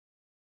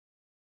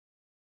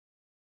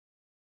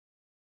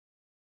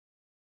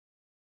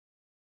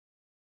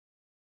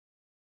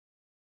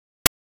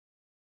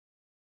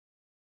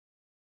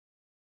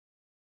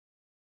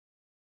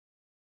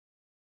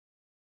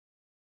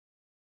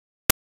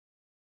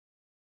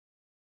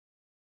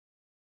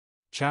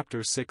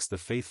Chapter 6 The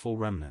Faithful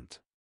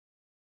Remnant.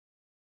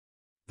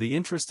 The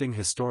interesting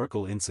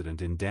historical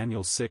incident in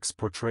Daniel 6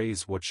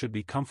 portrays what should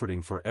be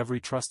comforting for every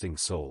trusting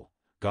soul: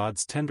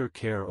 God's tender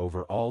care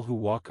over all who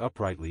walk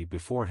uprightly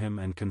before Him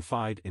and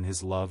confide in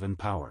His love and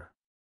power.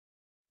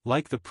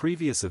 Like the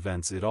previous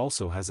events, it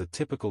also has a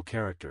typical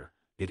character.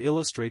 It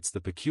illustrates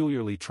the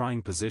peculiarly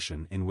trying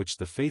position in which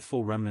the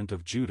faithful remnant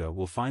of Judah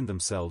will find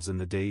themselves in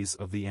the days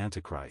of the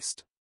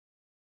Antichrist.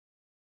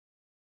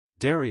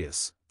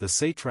 Darius, the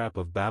satrap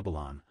of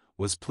Babylon,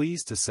 was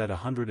pleased to set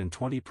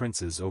 120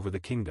 princes over the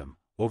kingdom.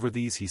 Over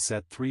these he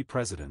set 3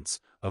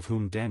 presidents, of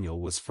whom Daniel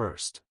was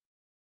first.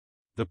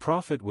 The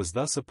prophet was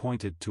thus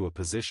appointed to a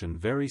position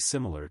very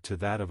similar to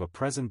that of a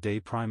present-day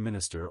prime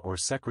minister or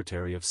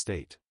secretary of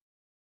state.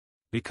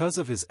 Because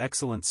of his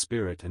excellent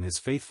spirit and his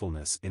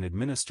faithfulness in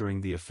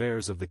administering the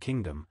affairs of the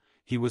kingdom,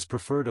 he was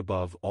preferred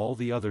above all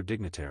the other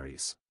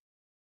dignitaries.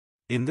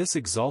 In this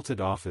exalted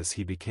office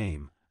he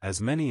became, as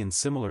many in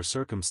similar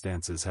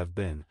circumstances have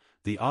been,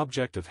 the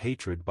object of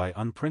hatred by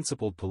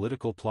unprincipled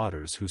political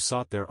plotters who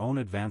sought their own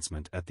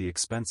advancement at the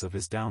expense of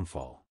his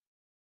downfall.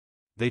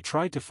 They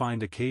tried to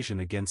find occasion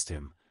against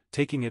him,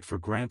 taking it for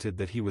granted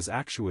that he was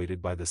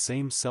actuated by the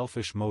same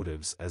selfish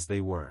motives as they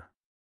were.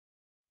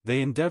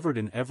 They endeavored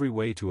in every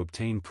way to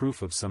obtain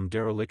proof of some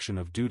dereliction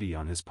of duty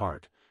on his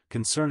part,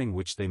 concerning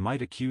which they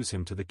might accuse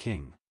him to the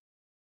king.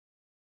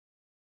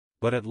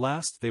 But at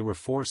last they were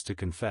forced to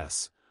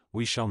confess,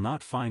 "We shall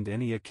not find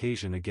any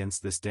occasion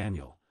against this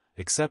Daniel,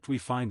 except we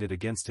find it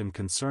against him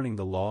concerning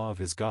the law of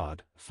his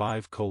God."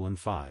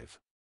 5:5.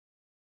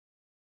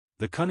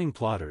 The cunning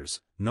plotters,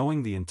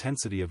 knowing the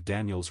intensity of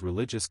Daniel's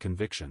religious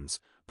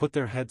convictions, put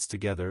their heads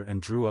together and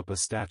drew up a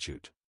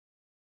statute.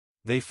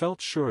 They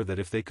felt sure that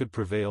if they could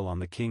prevail on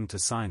the king to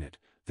sign it,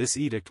 this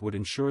edict would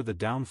ensure the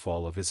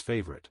downfall of his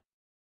favorite.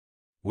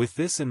 With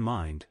this in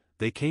mind,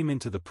 they came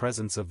into the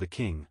presence of the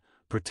king,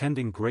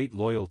 pretending great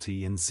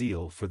loyalty and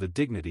zeal for the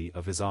dignity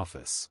of his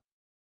office.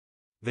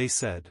 They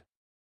said,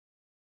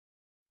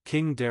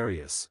 "King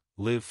Darius,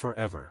 live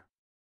forever.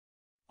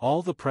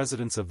 All the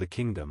presidents of the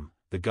kingdom,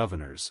 the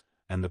governors,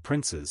 and the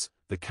princes,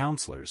 the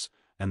counselors,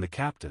 and the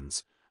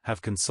captains,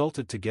 have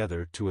consulted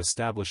together to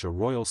establish a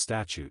royal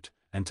statute,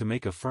 and to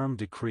make a firm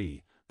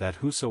decree, that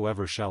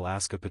whosoever shall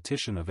ask a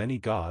petition of any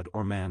god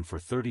or man for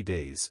 30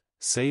 days,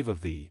 save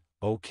of thee,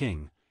 O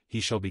king, he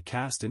shall be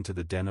cast into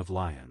the den of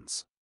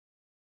lions.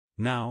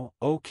 Now,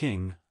 O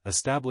king,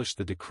 establish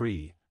the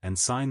decree, and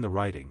sign the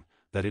writing,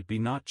 that it be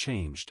not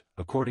changed,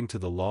 according to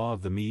the law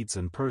of the Medes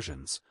and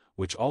Persians,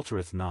 which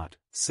altereth not."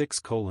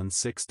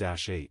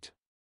 6:6-8.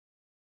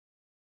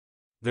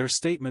 Their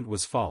statement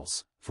was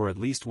false, for at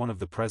least one of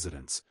the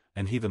presidents,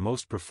 and he the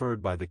most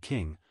preferred by the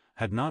king,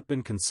 had not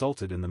been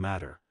consulted in the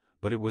matter,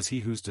 but it was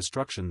he whose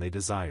destruction they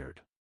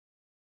desired.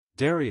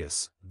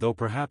 Darius, though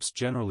perhaps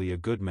generally a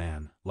good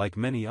man, like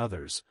many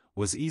others,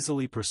 was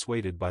easily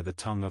persuaded by the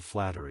tongue of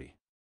flattery.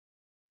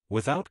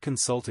 Without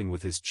consulting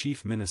with his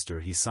chief minister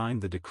he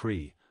signed the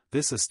decree.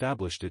 This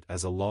established it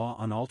as a law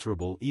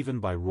unalterable even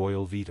by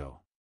royal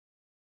veto.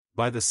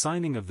 By the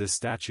signing of this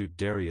statute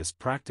Darius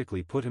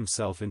practically put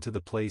himself into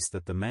the place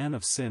that the man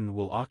of sin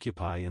will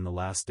occupy in the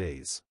last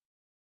days.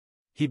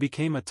 He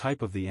became a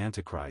type of the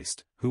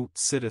Antichrist, who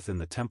sitteth in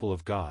the temple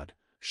of God,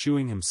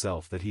 shewing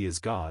himself that he is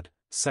God.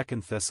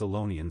 2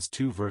 Thessalonians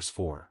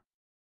 2:4.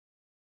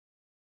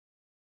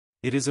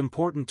 It is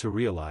important to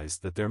realize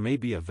that there may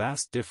be a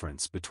vast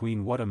difference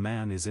between what a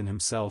man is in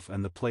himself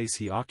and the place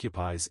he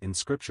occupies in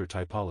Scripture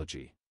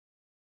typology.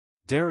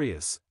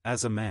 Darius,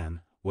 as a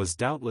man, was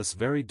doubtless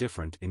very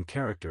different in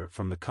character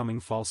from the coming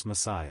false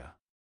Messiah.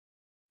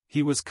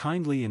 He was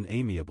kindly and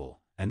amiable,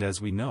 and as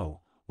we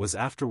know, was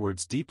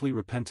afterwards deeply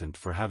repentant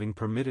for having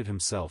permitted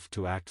himself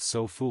to act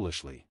so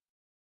foolishly.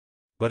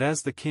 But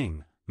as the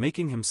king,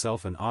 making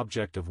himself an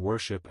object of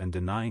worship and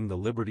denying the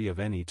liberty of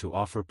any to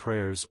offer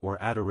prayers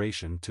or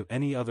adoration to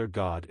any other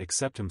god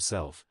except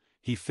himself,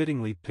 he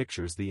fittingly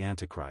pictures the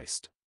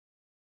Antichrist.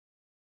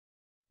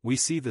 We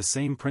see the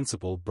same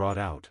principle brought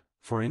out,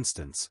 for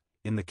instance,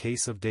 in the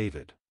case of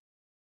David.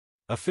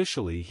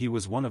 Officially he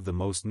was one of the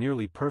most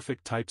nearly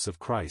perfect types of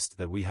Christ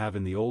that we have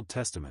in the Old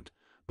Testament,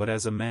 but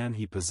as a man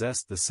he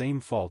possessed the same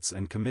faults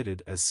and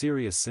committed as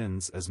serious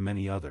sins as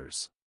many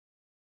others.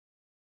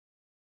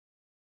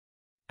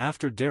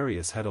 After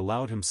Darius had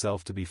allowed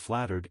himself to be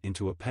flattered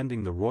into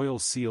appending the royal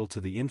seal to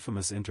the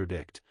infamous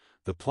interdict,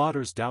 the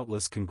plotters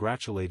doubtless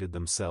congratulated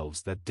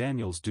themselves that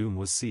Daniel's doom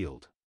was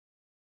sealed.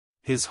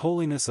 His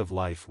holiness of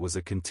life was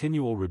a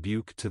continual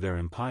rebuke to their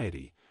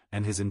impiety,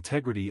 and his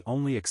integrity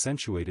only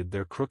accentuated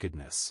their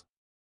crookedness.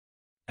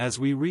 As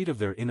we read of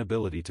their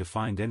inability to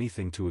find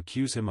anything to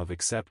accuse him of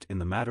except in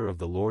the matter of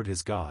the Lord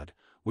his God,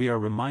 we are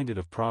reminded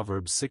of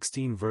Proverbs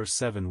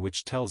 16:7,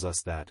 which tells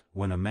us that,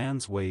 when a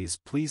man's ways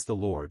please the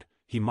Lord,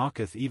 he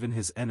mocketh even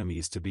his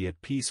enemies to be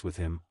at peace with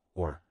him,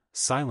 or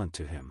silent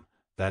to him,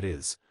 that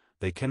is,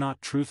 they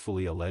cannot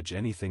truthfully allege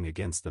anything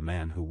against the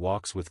man who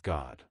walks with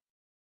God.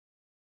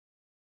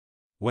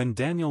 When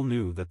Daniel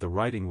knew that the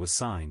writing was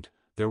signed,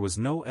 there was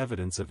no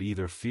evidence of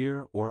either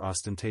fear or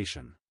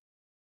ostentation.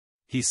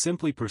 He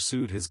simply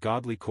pursued his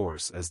godly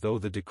course as though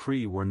the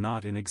decree were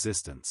not in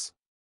existence.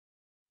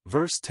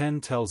 Verse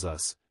 10 tells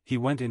us, he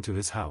went into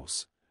his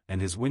house,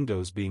 and his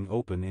windows being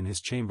open in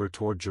his chamber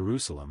toward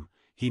Jerusalem,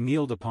 he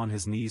kneeled upon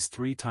his knees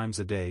 3 times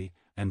a day,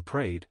 and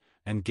prayed,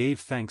 and gave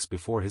thanks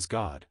before his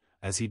God,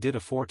 as he did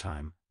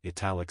aforetime,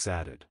 italics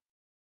added.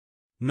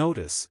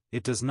 Notice,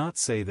 it does not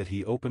say that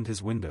he opened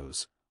his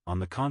windows, on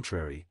the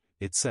contrary,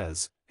 it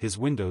says, his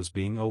windows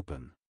being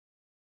open.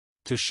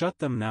 To shut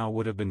them now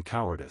would have been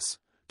cowardice,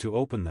 to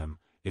open them,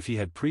 if he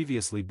had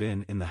previously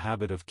been in the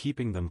habit of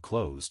keeping them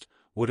closed,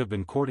 would have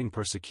been courting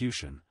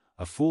persecution,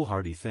 a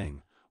foolhardy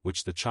thing,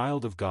 which the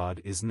child of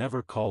God is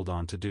never called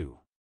on to do.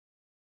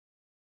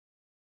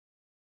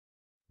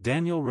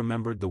 Daniel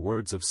remembered the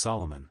words of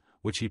Solomon,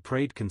 which he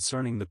prayed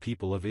concerning the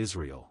people of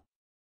Israel.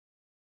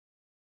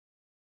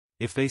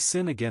 If they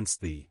sin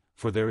against thee,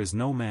 for there is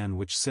no man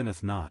which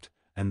sinneth not,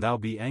 and thou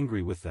be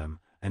angry with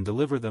them, and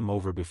deliver them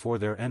over before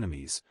their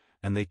enemies,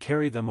 and they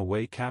carry them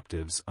away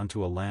captives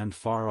unto a land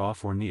far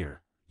off or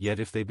near, yet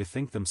if they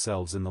bethink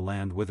themselves in the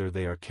land whither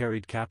they are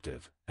carried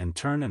captive, and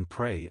turn and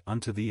pray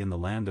unto thee in the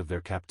land of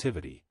their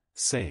captivity,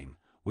 saying,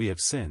 We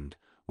have sinned,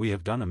 we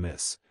have done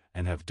amiss,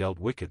 and have dealt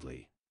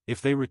wickedly,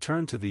 if they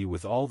return to thee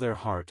with all their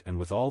heart and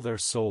with all their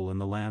soul in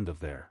the land of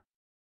their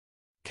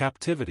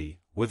captivity,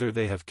 whither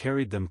they have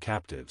carried them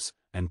captives,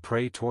 and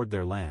pray toward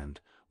their land,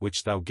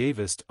 which thou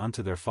gavest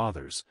unto their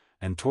fathers,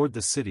 and toward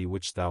the city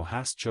which thou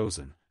hast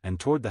chosen, and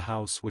toward the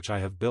house which I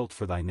have built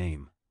for thy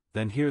name,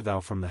 then hear thou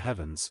from the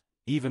heavens,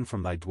 even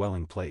from thy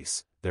dwelling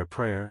place, their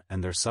prayer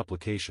and their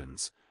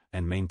supplications,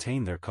 and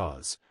maintain their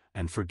cause,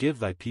 and forgive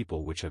thy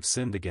people which have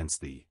sinned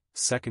against thee.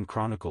 2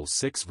 Chronicles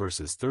 6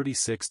 verses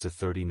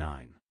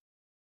 36-39.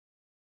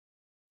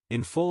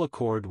 In full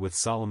accord with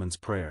Solomon's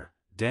prayer,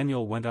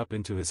 Daniel went up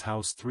into his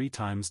house 3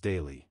 times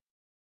daily.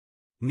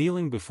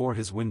 Kneeling before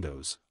his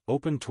windows,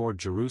 open toward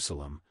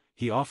Jerusalem,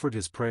 he offered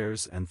his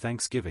prayers and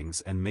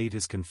thanksgivings and made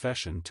his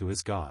confession to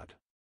his God.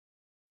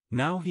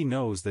 Now he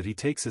knows that he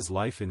takes his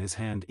life in his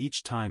hand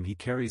each time he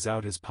carries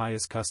out his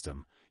pious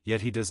custom,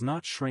 yet he does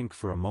not shrink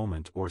for a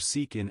moment or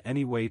seek in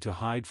any way to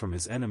hide from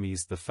his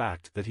enemies the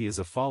fact that he is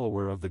a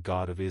follower of the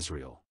God of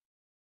Israel.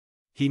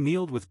 He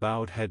kneeled with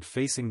bowed head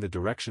facing the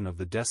direction of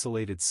the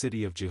desolated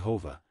city of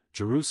Jehovah,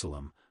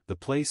 Jerusalem, the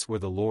place where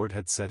the Lord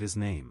had set his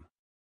name.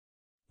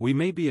 We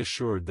may be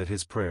assured that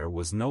his prayer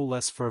was no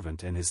less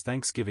fervent and his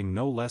thanksgiving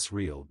no less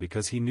real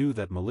because he knew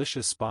that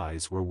malicious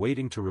spies were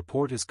waiting to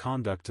report his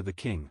conduct to the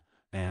king,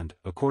 and,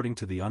 according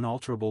to the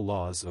unalterable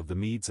laws of the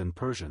Medes and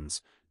Persians,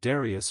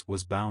 Darius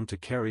was bound to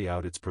carry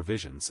out its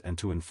provisions and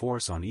to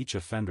enforce on each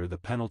offender the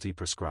penalty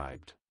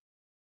prescribed.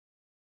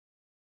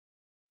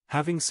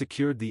 Having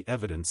secured the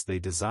evidence they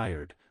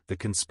desired, the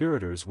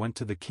conspirators went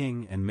to the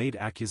king and made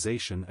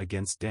accusation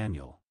against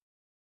Daniel.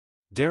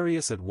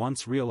 Darius at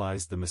once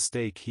realized the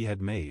mistake he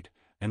had made,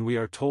 and we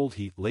are told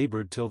he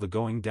labored till the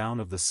going down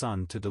of the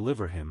sun to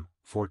deliver him.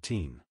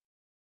 14.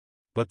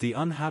 But the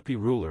unhappy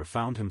ruler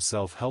found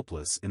himself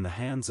helpless in the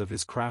hands of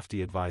his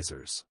crafty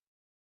advisers.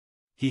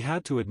 He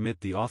had to admit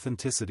the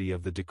authenticity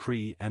of the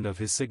decree and of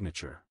his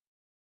signature.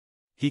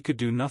 He could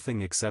do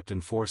nothing except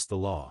enforce the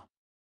law.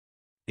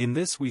 In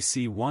this we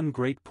see one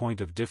great point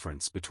of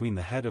difference between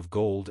the head of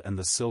gold and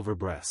the silver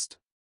breast.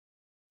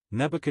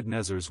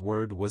 Nebuchadnezzar's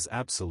word was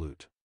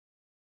absolute.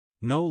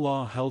 No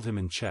law held him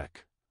in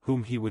check,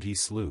 whom he would he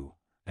slew,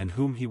 and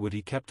whom he would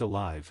he kept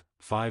alive.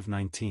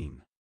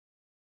 5:19.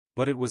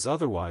 But it was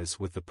otherwise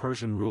with the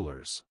Persian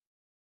rulers.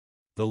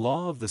 The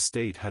law of the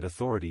state had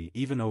authority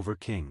even over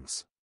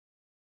kings.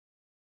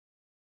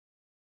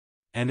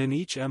 And in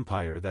each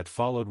empire that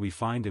followed we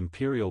find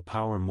imperial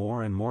power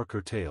more and more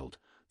curtailed.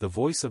 The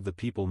voice of the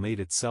people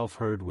made itself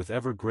heard with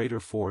ever greater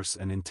force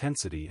and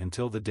intensity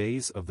until the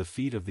days of the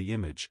feet of the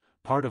image,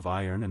 part of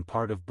iron and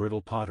part of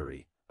brittle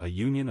pottery, a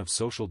union of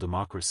social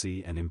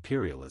democracy and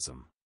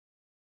imperialism.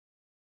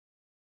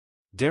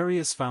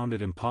 Darius found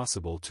it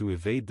impossible to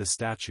evade the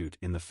statute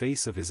in the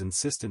face of his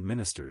insistent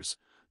ministers.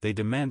 They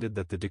demanded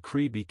that the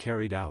decree be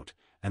carried out,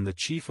 and the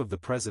chief of the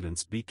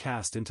presidents be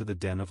cast into the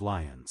den of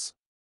lions.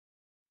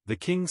 The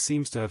king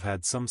seems to have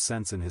had some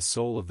sense in his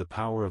soul of the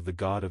power of the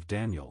God of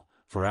Daniel,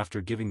 for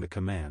after giving the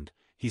command,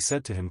 he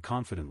said to him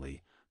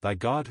confidently, Thy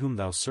God whom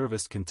thou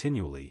servest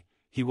continually,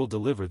 he will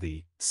deliver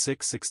thee.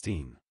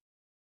 6:16.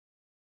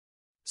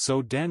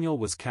 So Daniel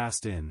was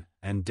cast in,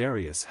 and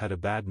Darius had a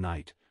bad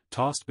night,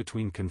 tossed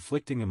between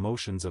conflicting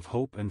emotions of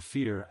hope and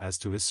fear as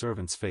to his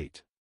servant's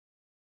fate.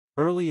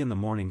 Early in the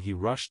morning he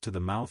rushed to the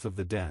mouth of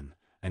the den,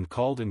 and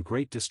called in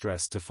great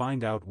distress to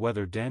find out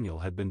whether Daniel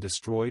had been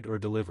destroyed or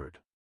delivered.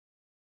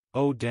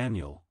 O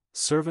Daniel,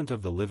 servant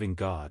of the living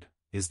God,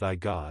 is thy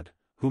God,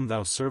 whom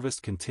thou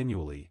servest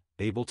continually,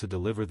 able to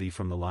deliver thee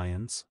from the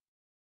lions?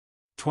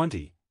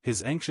 20.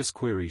 His anxious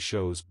query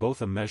shows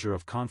both a measure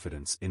of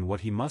confidence in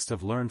what he must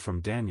have learned from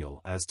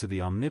Daniel as to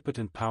the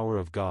omnipotent power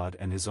of God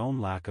and his own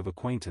lack of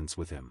acquaintance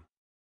with him.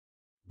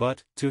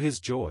 But, to his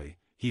joy,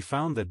 he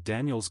found that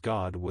Daniel's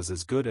God was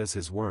as good as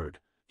his word.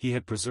 He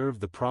had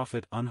preserved the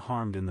prophet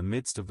unharmed in the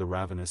midst of the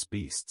ravenous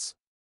beasts.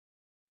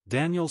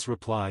 Daniel's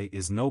reply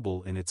is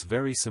noble in its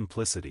very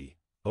simplicity.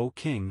 "O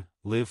king,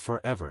 live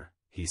forever,"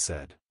 he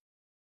said.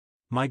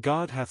 "My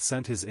God hath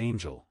sent his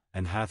angel,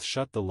 and hath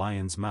shut the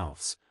lions'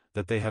 mouths,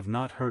 that they have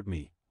not hurt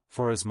me,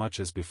 forasmuch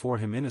as before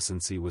him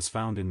innocency was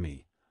found in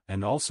me,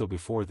 and also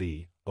before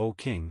thee, O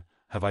king,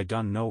 have I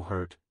done no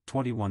hurt."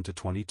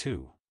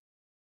 21-22.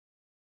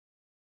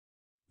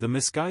 The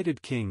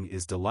misguided king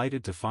is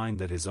delighted to find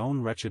that his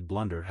own wretched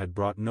blunder had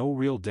brought no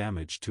real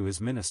damage to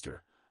his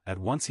minister. At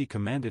once he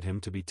commanded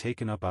him to be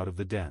taken up out of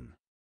the den.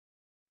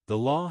 The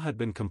law had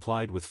been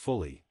complied with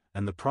fully,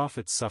 and the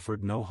prophets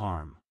suffered no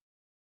harm.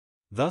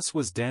 Thus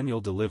was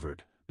Daniel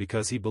delivered,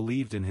 because he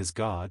believed in his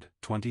God.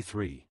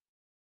 23.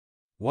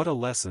 What a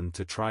lesson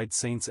to tried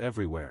saints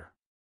everywhere!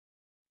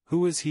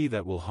 Who is he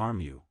that will harm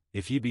you,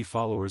 if ye be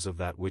followers of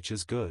that which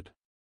is good?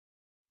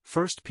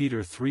 1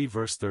 Peter 3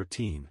 verse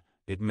 13,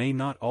 It may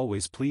not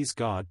always please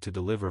God to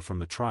deliver from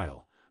the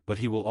trial, but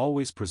he will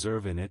always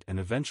preserve in it and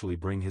eventually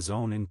bring his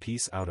own in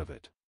peace out of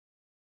it.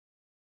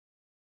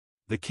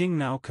 The king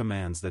now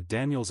commands that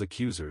Daniel's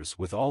accusers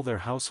with all their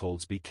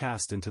households be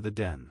cast into the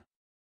den.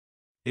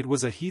 It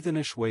was a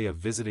heathenish way of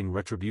visiting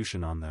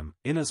retribution on them,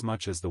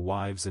 inasmuch as the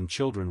wives and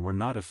children were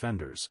not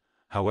offenders.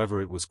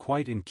 However, it was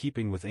quite in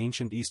keeping with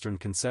ancient Eastern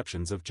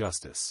conceptions of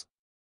justice.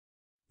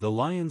 The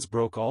lions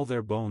broke all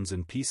their bones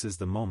in pieces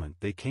the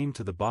moment they came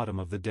to the bottom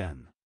of the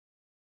den.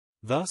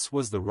 Thus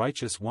was the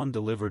righteous one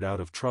delivered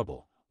out of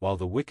trouble, while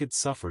the wicked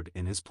suffered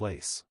in his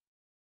place.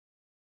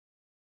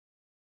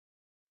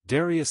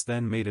 Darius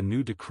then made a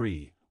new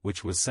decree,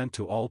 which was sent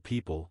to all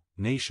people,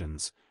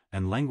 nations,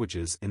 and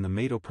languages in the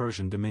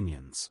Medo-Persian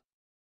dominions.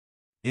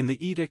 In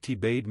the edict he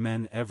bade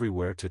men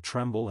everywhere to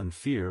tremble and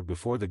fear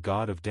before the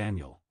God of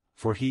Daniel,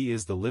 for he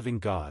is the living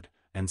God,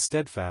 and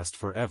steadfast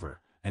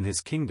forever, and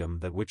his kingdom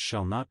that which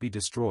shall not be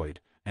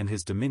destroyed, and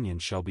his dominion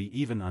shall be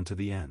even unto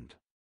the end.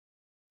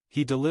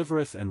 He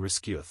delivereth and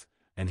rescueth,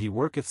 and he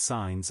worketh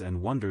signs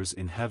and wonders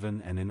in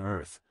heaven and in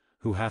earth,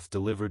 who hath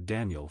delivered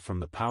Daniel from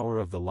the power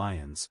of the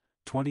lions.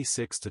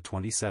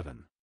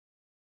 26-27.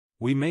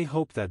 We may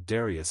hope that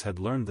Darius had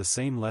learned the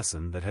same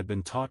lesson that had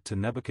been taught to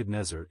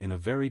Nebuchadnezzar in a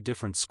very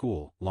different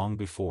school long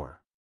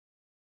before.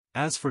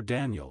 As for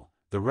Daniel,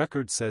 the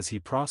record says he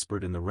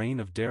prospered in the reign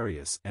of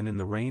Darius and in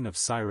the reign of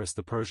Cyrus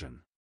the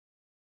Persian.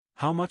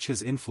 How much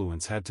his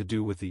influence had to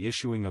do with the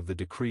issuing of the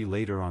decree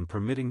later on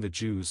permitting the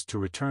Jews to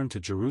return to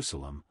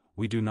Jerusalem,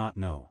 we do not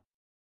know.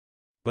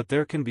 But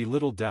there can be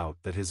little doubt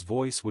that his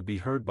voice would be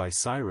heard by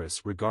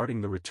Cyrus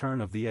regarding the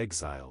return of the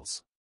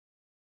exiles.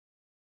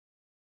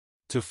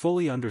 To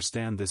fully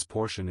understand this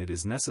portion, it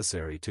is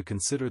necessary to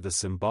consider the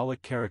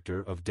symbolic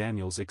character of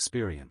Daniel's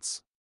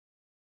experience.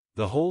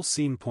 The whole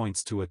scene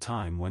points to a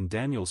time when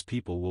Daniel's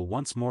people will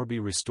once more be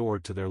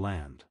restored to their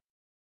land.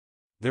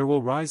 There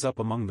will rise up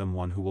among them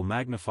one who will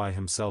magnify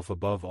himself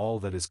above all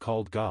that is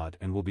called God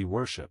and will be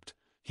worshipped.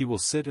 He will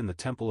sit in the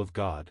temple of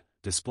God,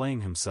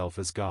 displaying himself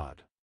as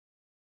God.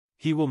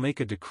 He will make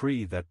a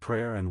decree that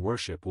prayer and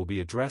worship will be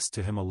addressed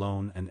to him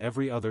alone and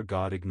every other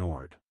god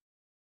ignored.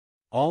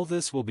 All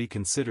this will be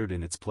considered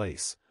in its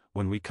place,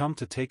 when we come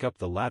to take up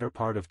the latter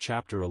part of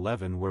chapter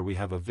 11, where we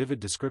have a vivid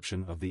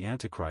description of the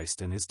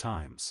Antichrist and his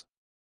times.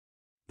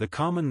 The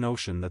common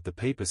notion that the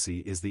papacy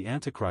is the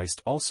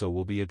Antichrist also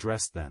will be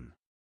addressed then.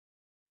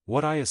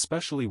 What I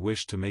especially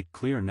wish to make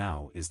clear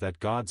now is that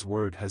God's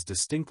word has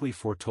distinctly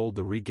foretold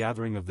the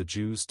regathering of the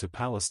Jews to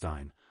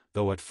Palestine,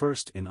 though at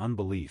first in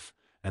unbelief,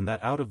 and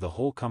that out of the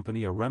whole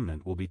company a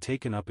remnant will be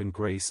taken up in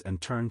grace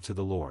and turned to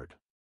the Lord.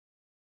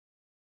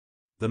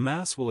 The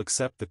mass will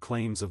accept the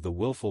claims of the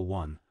willful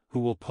one, who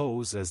will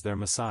pose as their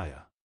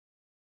Messiah.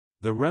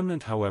 The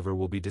remnant, however,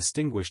 will be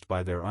distinguished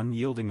by their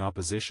unyielding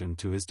opposition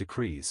to his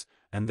decrees,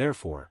 and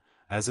therefore,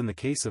 as in the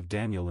case of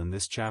Daniel in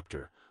this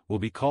chapter, will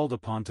be called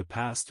upon to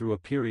pass through a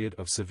period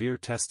of severe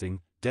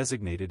testing,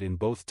 designated in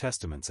both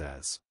testaments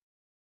as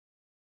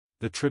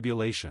the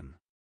tribulation.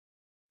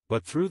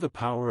 But through the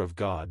power of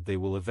God they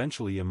will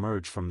eventually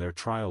emerge from their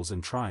trials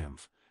in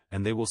triumph,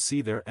 and they will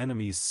see their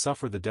enemies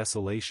suffer the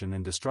desolation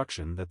and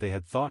destruction that they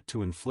had thought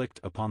to inflict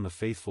upon the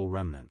faithful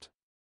remnant.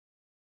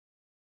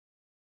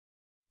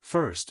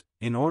 First,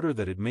 in order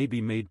that it may be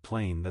made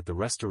plain that the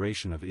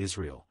restoration of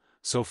Israel,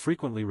 so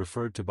frequently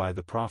referred to by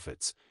the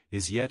prophets,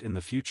 is yet in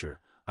the future,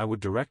 I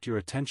would direct your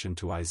attention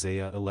to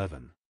Isaiah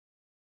 11.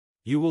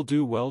 You will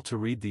do well to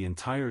read the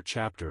entire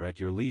chapter at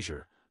your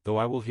leisure, though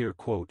I will here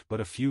quote but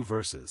a few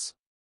verses.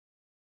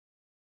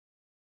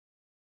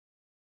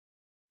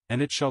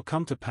 And it shall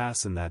come to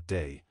pass in that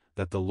day,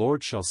 that the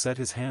Lord shall set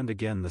his hand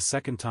again the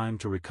second time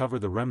to recover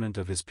the remnant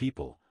of his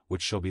people,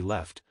 which shall be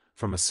left,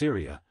 from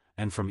Assyria,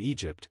 and from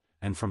Egypt,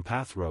 and from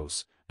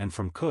Pathros, and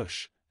from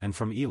Cush, and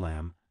from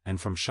Elam,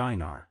 and from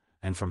Shinar,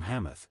 and from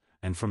Hamath,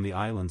 and from the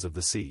islands of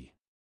the sea.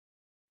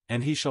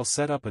 And he shall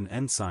set up an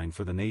ensign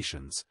for the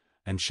nations,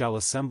 and shall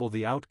assemble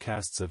the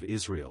outcasts of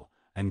Israel,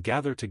 and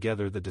gather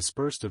together the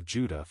dispersed of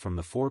Judah from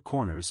the four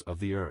corners of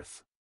the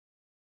earth.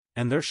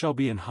 And there shall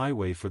be an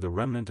highway for the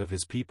remnant of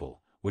his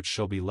people, which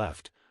shall be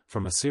left,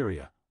 from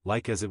Assyria,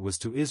 like as it was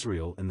to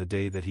Israel in the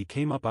day that he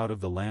came up out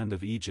of the land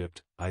of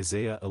Egypt.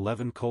 Isaiah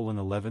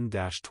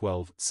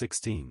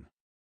 11:11-12-16.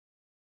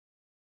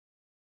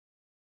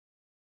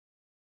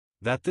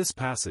 That this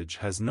passage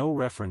has no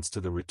reference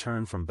to the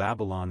return from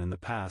Babylon in the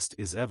past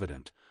is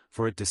evident,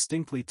 for it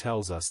distinctly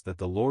tells us that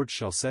the Lord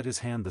shall set his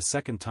hand the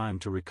second time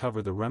to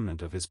recover the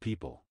remnant of his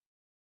people.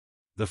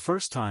 The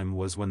first time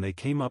was when they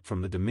came up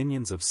from the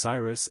dominions of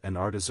Cyrus and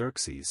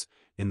Artaxerxes,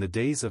 in the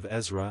days of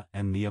Ezra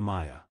and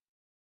Nehemiah.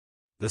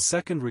 The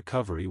second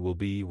recovery will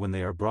be when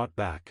they are brought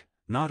back,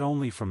 not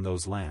only from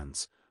those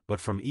lands,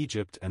 but from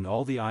Egypt and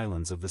all the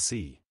islands of the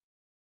sea.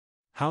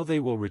 How they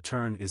will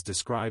return is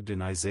described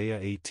in Isaiah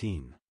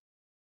 18.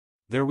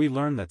 There we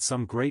learn that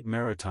some great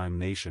maritime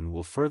nation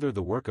will further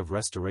the work of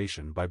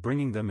restoration by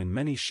bringing them in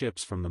many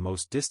ships from the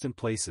most distant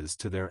places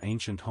to their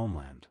ancient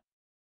homeland.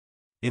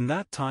 In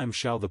that time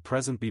shall the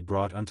present be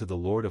brought unto the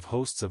Lord of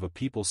hosts of a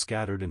people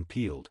scattered and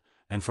peeled,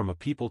 and from a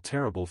people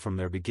terrible from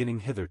their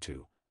beginning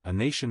hitherto, a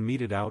nation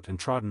meted out and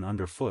trodden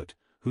under foot,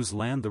 whose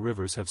land the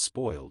rivers have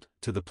spoiled,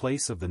 to the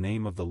place of the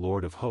name of the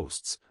Lord of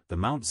hosts, the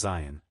Mount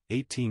Zion.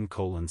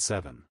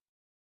 18:7.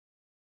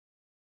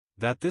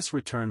 That this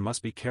return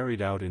must be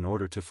carried out in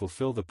order to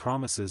fulfill the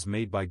promises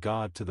made by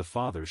God to the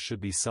fathers should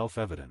be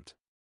self-evident.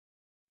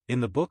 In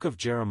the book of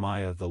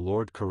Jeremiah the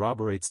Lord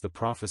corroborates the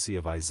prophecy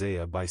of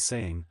Isaiah by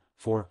saying,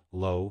 "For,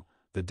 lo,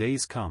 the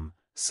days come,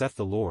 saith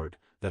the Lord,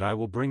 that I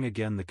will bring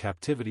again the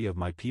captivity of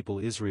my people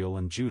Israel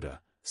and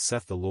Judah,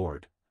 saith the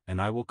Lord,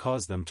 and I will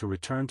cause them to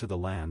return to the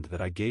land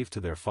that I gave to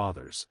their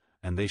fathers,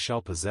 and they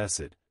shall possess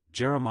it."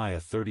 Jeremiah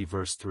 30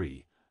 verse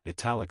 3,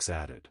 italics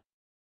added.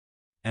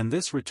 And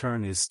this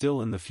return is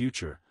still in the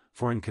future,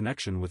 for in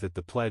connection with it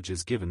the pledge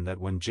is given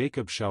that when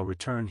Jacob shall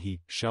return he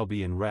shall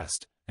be in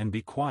rest, and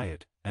be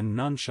quiet, and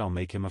none shall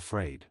make him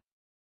afraid.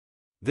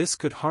 This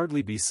could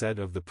hardly be said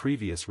of the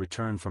previous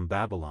return from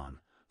Babylon,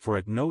 for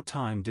at no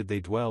time did they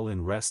dwell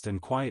in rest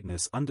and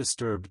quietness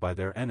undisturbed by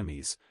their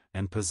enemies,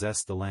 and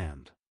possess the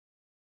land.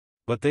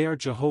 But they are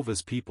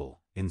Jehovah's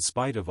people, in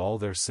spite of all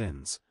their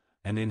sins,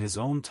 and in his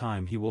own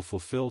time he will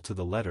fulfill to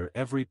the letter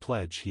every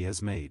pledge he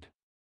has made.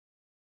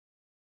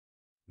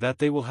 That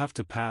they will have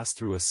to pass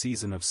through a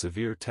season of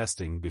severe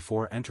testing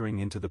before entering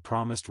into the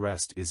promised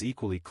rest is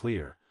equally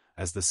clear,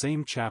 as the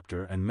same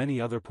chapter and many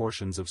other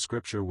portions of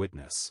Scripture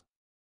witness.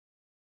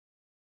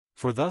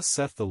 For thus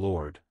saith the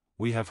Lord,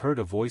 we have heard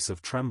a voice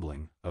of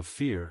trembling, of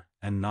fear,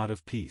 and not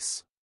of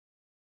peace.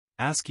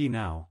 Ask ye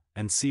now,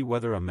 and see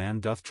whether a man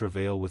doth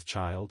travail with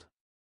child?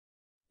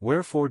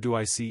 Wherefore do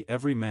I see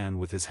every man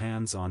with his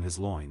hands on his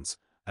loins,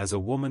 as a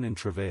woman in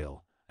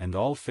travail, and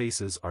all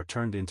faces are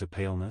turned into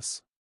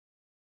paleness?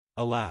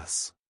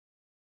 Alas!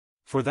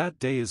 For that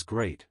day is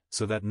great,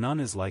 so that none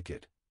is like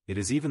it, it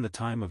is even the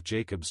time of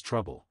Jacob's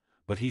trouble,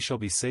 but he shall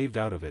be saved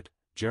out of it.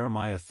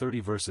 Jeremiah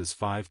 30 verses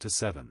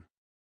 5-7.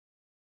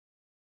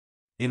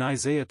 In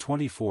Isaiah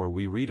 24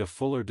 we read a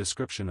fuller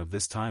description of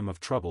this time of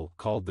trouble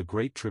called the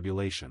Great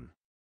Tribulation.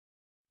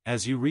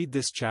 As you read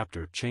this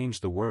chapter, change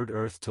the word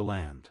earth to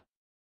land.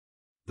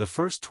 The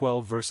first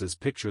 12 verses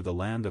picture the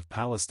land of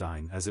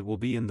Palestine as it will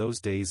be in those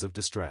days of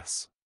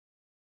distress.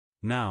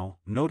 Now,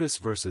 notice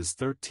verses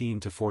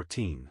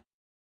 13-14.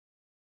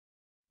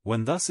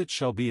 When thus it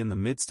shall be in the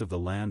midst of the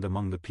land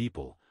among the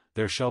people,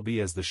 there shall be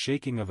as the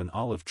shaking of an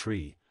olive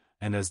tree,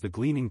 and as the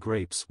gleaning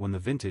grapes when the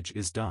vintage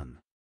is done.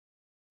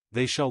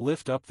 They shall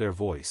lift up their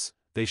voice,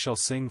 they shall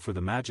sing for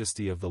the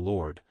majesty of the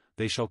Lord,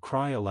 they shall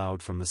cry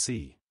aloud from the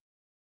sea.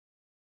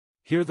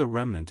 Here the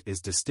remnant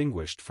is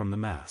distinguished from the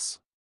mass.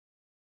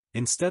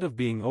 Instead of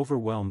being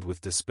overwhelmed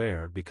with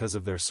despair because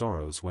of their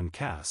sorrows when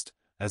cast,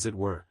 as it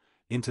were,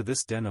 into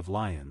this den of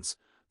lions,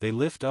 they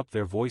lift up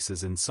their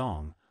voices in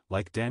song,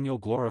 like Daniel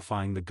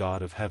glorifying the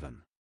God of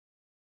heaven.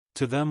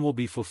 To them will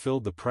be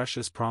fulfilled the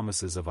precious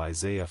promises of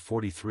Isaiah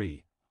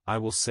 43, I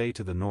will say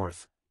to the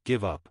north,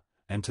 give up,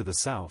 and to the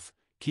south,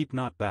 keep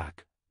not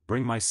back,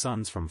 bring my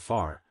sons from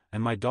far,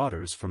 and my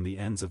daughters from the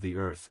ends of the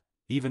earth,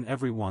 even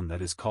every one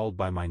that is called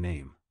by my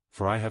name,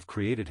 for I have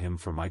created him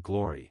for my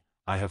glory,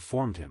 I have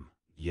formed him,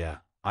 yea,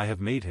 I have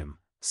made him.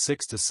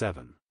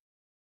 6-7.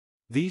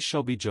 These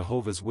shall be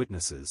Jehovah's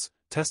witnesses,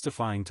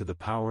 testifying to the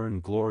power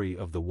and glory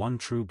of the one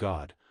true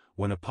God,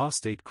 when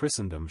apostate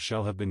Christendom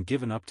shall have been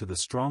given up to the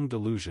strong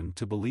delusion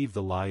to believe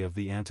the lie of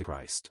the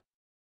Antichrist.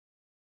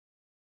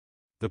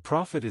 The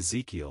prophet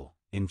Ezekiel,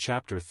 in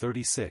chapter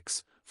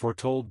 36,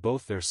 foretold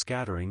both their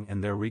scattering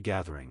and their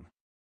regathering.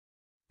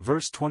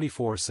 Verse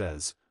 24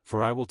 says,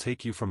 For I will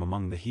take you from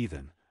among the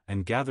heathen,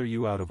 and gather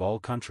you out of all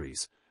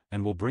countries,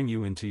 and will bring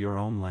you into your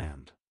own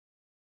land.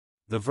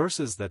 The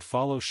verses that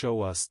follow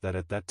show us that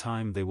at that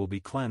time they will be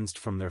cleansed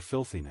from their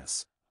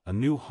filthiness, a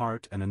new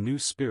heart and a new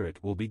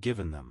spirit will be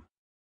given them.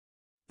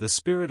 The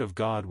Spirit of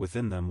God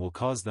within them will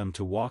cause them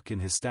to walk in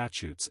His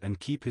statutes and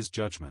keep His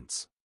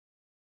judgments.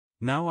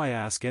 Now I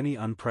ask any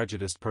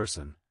unprejudiced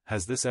person,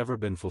 has this ever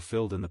been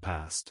fulfilled in the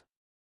past?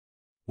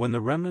 When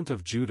the remnant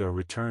of Judah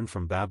returned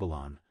from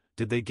Babylon,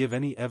 did they give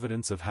any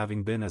evidence of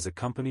having been as a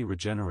company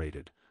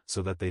regenerated,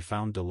 so that they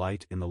found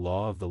delight in the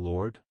law of the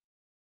Lord?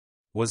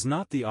 Was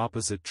not the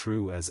opposite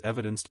true as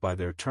evidenced by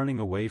their turning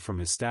away from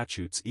his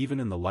statutes even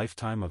in the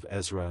lifetime of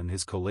Ezra and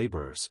his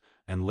co-laborers,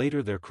 and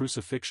later their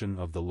crucifixion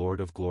of the Lord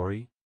of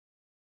glory?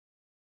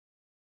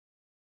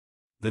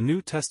 The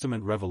New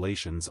Testament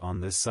revelations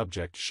on this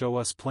subject show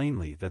us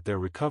plainly that their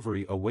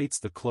recovery awaits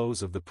the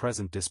close of the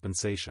present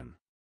dispensation.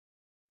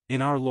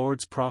 In our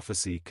Lord's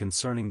prophecy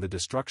concerning the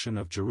destruction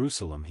of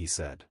Jerusalem he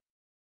said,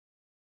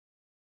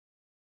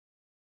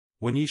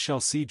 "When ye shall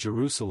see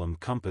Jerusalem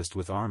compassed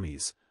with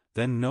armies,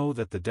 then know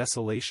that the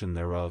desolation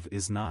thereof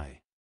is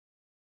nigh.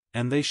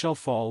 And they shall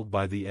fall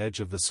by the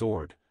edge of the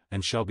sword,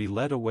 and shall be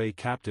led away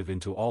captive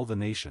into all the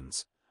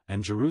nations,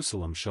 and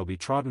Jerusalem shall be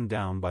trodden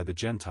down by the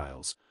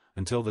Gentiles,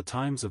 until the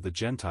times of the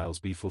Gentiles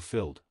be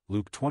fulfilled."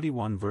 Luke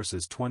 21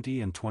 verses 20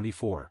 and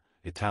 24,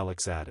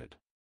 italics added.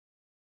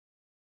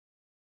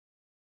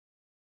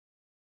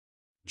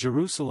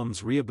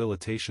 Jerusalem's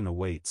rehabilitation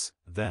awaits,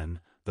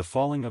 then, the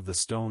falling of the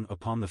stone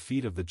upon the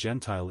feet of the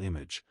Gentile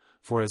image,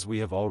 for as we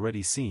have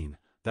already seen,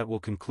 that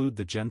will conclude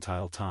the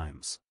Gentile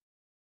times.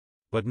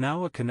 But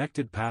now a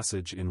connected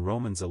passage in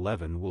Romans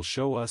 11 will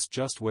show us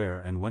just where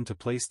and when to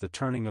place the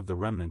turning of the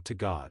remnant to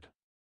God.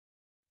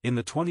 In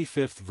the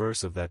 25th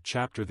verse of that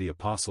chapter the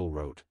apostle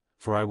wrote,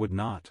 "For I would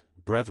not,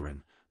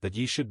 brethren, that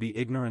ye should be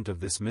ignorant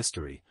of this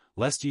mystery,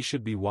 lest ye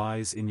should be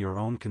wise in your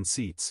own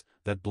conceits,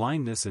 that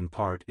blindness in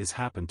part is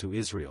happened to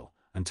Israel,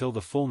 until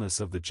the fullness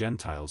of the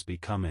Gentiles be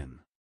come in."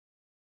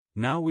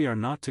 Now we are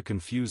not to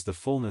confuse the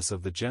fullness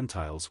of the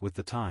Gentiles with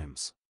the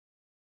times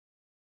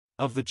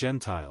of the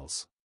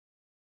Gentiles.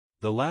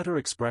 The latter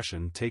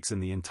expression takes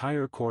in the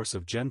entire course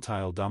of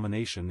Gentile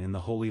domination in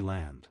the Holy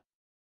Land.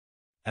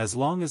 As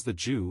long as the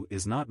Jew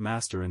is not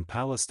master in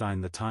Palestine,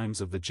 the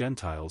times of the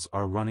Gentiles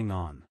are running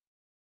on.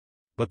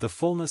 But the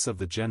fullness of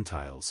the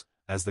Gentiles,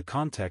 as the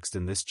context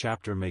in this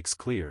chapter makes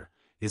clear,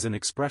 is an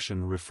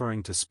expression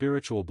referring to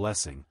spiritual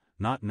blessing,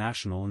 not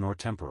national nor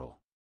temporal.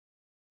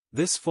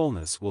 This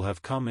fullness will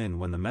have come in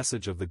when the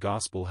message of the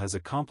gospel has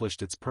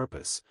accomplished its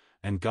purpose,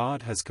 and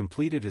God has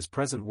completed his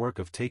present work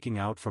of taking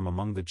out from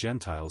among the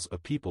Gentiles a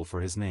people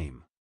for his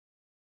name.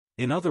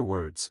 In other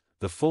words,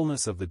 the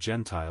fullness of the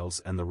Gentiles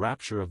and the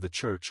rapture of the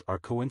church are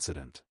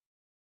coincident.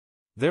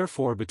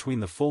 Therefore, between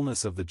the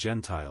fullness of the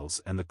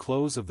Gentiles and the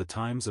close of the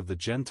times of the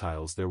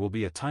Gentiles there will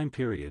be a time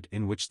period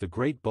in which the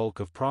great bulk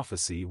of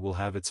prophecy will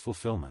have its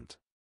fulfillment.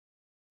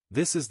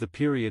 This is the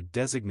period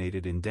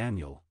designated in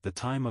Daniel, the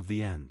time of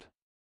the end.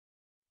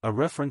 A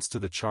reference to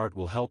the chart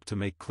will help to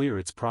make clear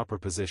its proper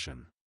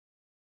position.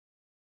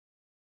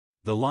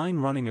 The line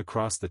running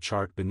across the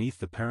chart beneath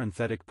the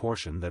parenthetic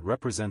portion that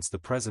represents the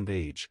present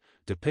age,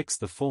 depicts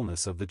the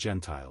fullness of the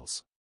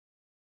Gentiles.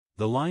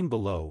 The line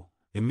below,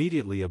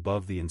 immediately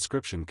above the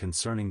inscription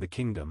concerning the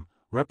kingdom,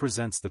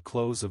 represents the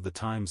close of the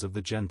times of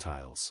the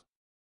Gentiles.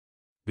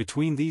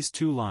 Between these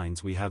two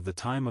lines we have the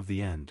time of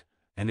the end,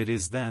 and it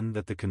is then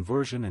that the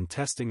conversion and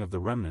testing of the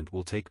remnant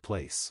will take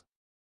place.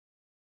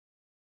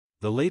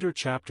 The later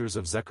chapters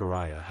of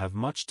Zechariah have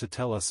much to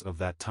tell us of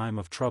that time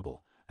of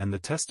trouble, and the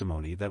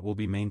testimony that will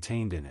be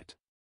maintained in it.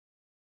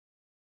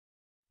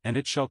 "And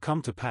it shall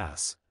come to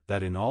pass,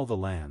 that in all the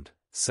land,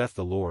 saith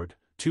the Lord,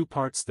 2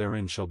 parts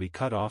therein shall be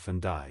cut off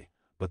and die,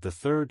 but the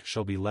third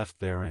shall be left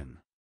therein.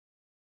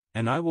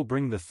 And I will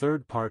bring the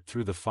third part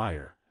through the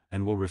fire,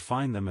 and will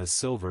refine them as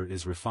silver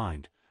is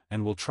refined,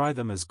 and will try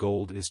them as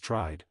gold is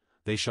tried.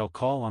 They shall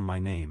call on my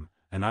name,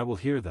 and I will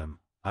hear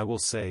them. I will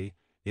say,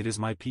 It is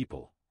my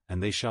people,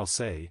 and they shall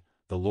say,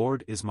 The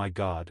Lord is my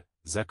God."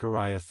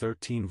 Zechariah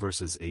 13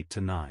 verses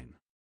 8-9.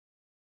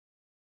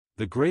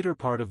 The greater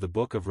part of the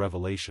book of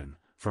Revelation,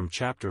 from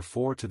chapter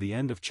 4 to the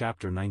end of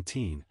chapter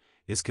 19,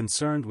 is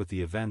concerned with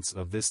the events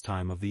of this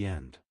time of the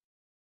end.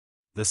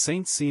 The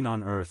saints seen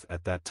on earth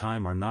at that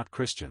time are not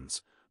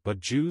Christians, but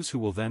Jews who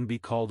will then be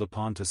called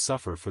upon to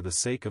suffer for the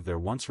sake of their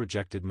once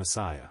rejected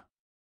Messiah.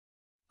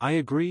 I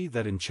agree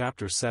that in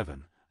chapter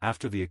 7,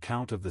 after the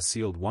account of the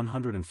sealed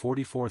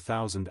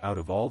 144,000 out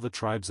of all the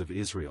tribes of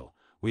Israel,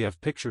 we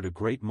have pictured a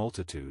great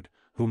multitude,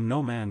 whom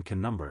no man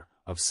can number,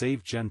 of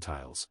saved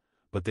Gentiles,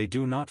 but they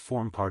do not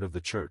form part of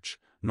the church,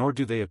 nor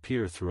do they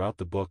appear throughout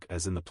the book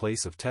as in the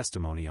place of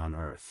testimony on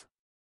earth.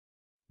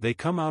 They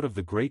come out of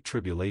the great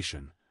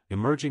tribulation,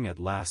 emerging at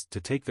last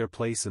to take their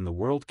place in the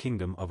world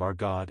kingdom of our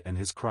God and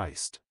his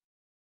Christ.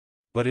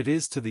 But it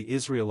is to the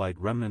Israelite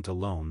remnant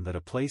alone that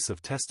a place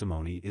of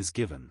testimony is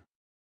given.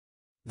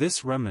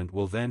 This remnant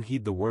will then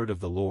heed the word of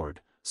the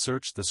Lord,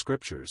 search the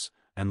Scriptures,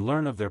 and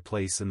learn of their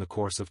place in the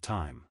course of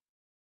time.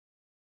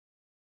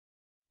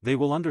 They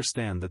will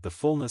understand that the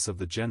fullness of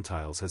the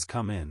Gentiles has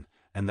come in,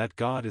 and that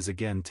God is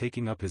again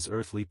taking up his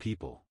earthly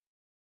people.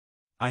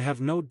 I have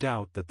no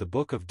doubt that the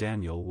book of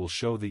Daniel will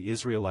show the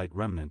Israelite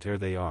remnant ere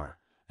they are,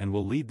 and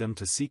will lead them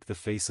to seek the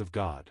face of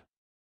God.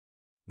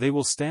 They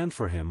will stand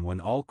for him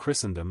when all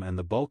Christendom and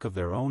the bulk of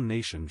their own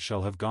nation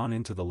shall have gone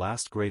into the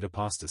last great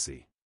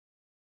apostasy.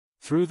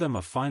 Through them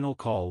a final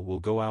call will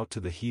go out to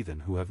the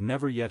heathen who have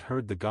never yet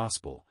heard the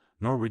gospel,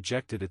 nor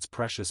rejected its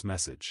precious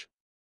message.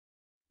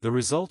 The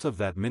result of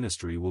that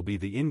ministry will be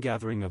the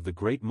ingathering of the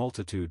great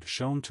multitude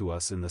shown to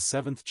us in the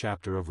 7th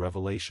chapter of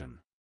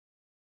Revelation.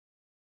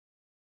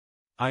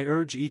 I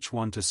urge each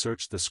one to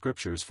search the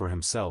Scriptures for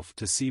himself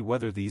to see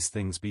whether these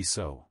things be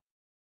so.